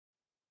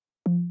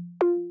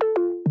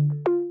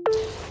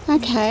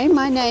Okay,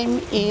 my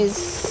name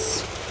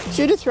is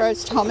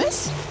Judith-Rose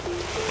Thomas,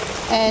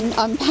 and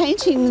I'm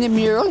painting the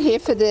mural here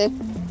for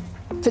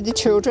the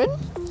children,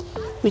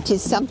 which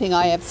is something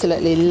I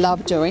absolutely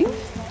love doing.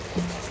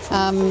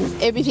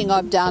 Everything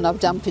I've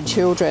done for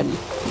children.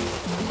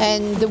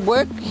 And the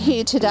work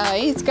here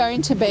today is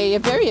going to be a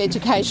very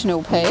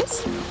educational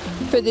piece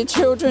for the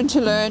children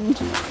to learn,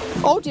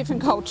 all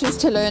different cultures,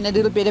 to learn a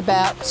little bit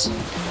about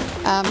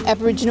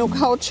Aboriginal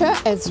culture,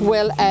 as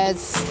well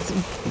as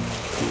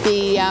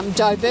the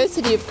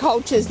diversity of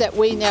cultures that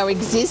we now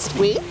exist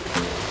with.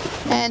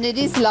 And it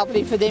is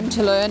lovely for them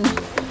to learn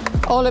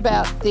all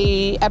about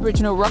the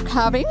Aboriginal rock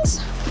carvings,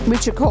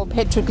 which are called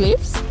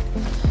petroglyphs,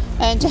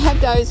 and to have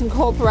those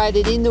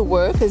incorporated in the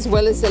work as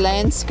well as the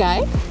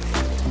landscape.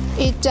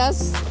 It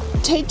does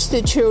teach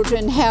the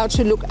children how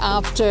to look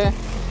after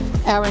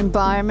our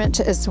environment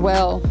as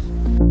well.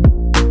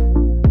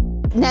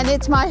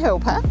 Nanette's my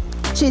helper.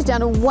 She's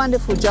done a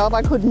wonderful job.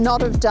 I could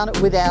not have done it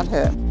without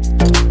her.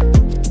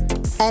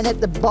 And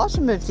at the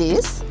bottom of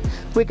this,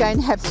 we're going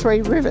to have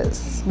 3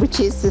 rivers, which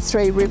is the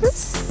 3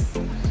 rivers.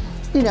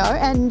 You know,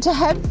 and to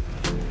have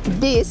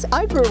this,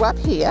 I grew up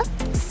here,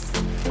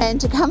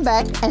 and to come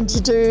back and to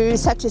do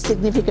such a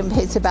significant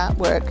piece of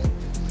artwork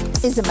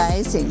is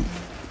amazing.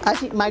 I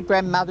think my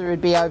grandmother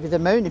would be over the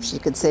moon if she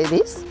could see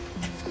this.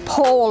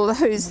 Paul,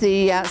 who's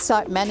the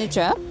site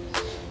manager,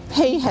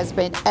 he has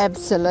been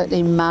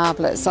absolutely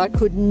marvellous. I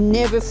could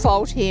never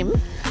fault him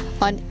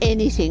on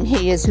anything.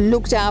 He has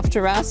looked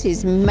after us.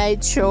 He's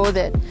made sure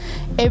that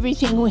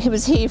everything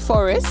was here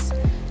for us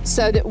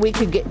so that we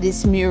could get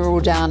this mural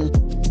done.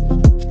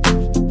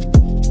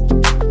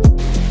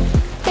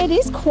 It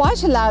is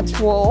quite a large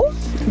wall,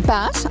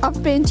 but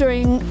I've been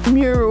doing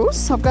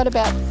murals. I've got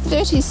about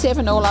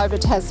 37 all over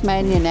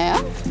Tasmania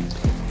now.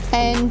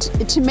 And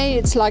to me,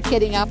 it's like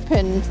getting up,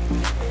 and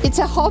it's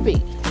a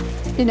hobby.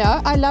 You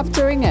know, I love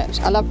doing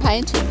it. I love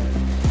painting.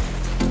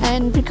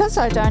 And because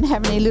I don't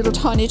have any little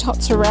tiny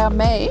tots around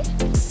me,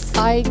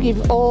 I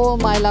give all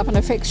my love and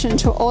affection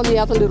to all the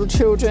other little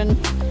children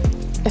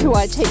who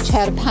I teach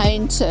how to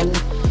paint, and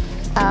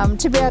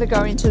to be able to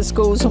go into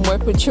schools and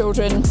work with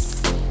children.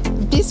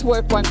 This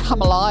work won't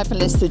come alive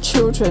unless the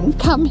children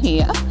come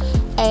here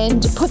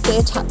and put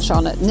their touch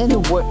on it, and then the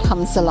work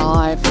comes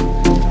alive.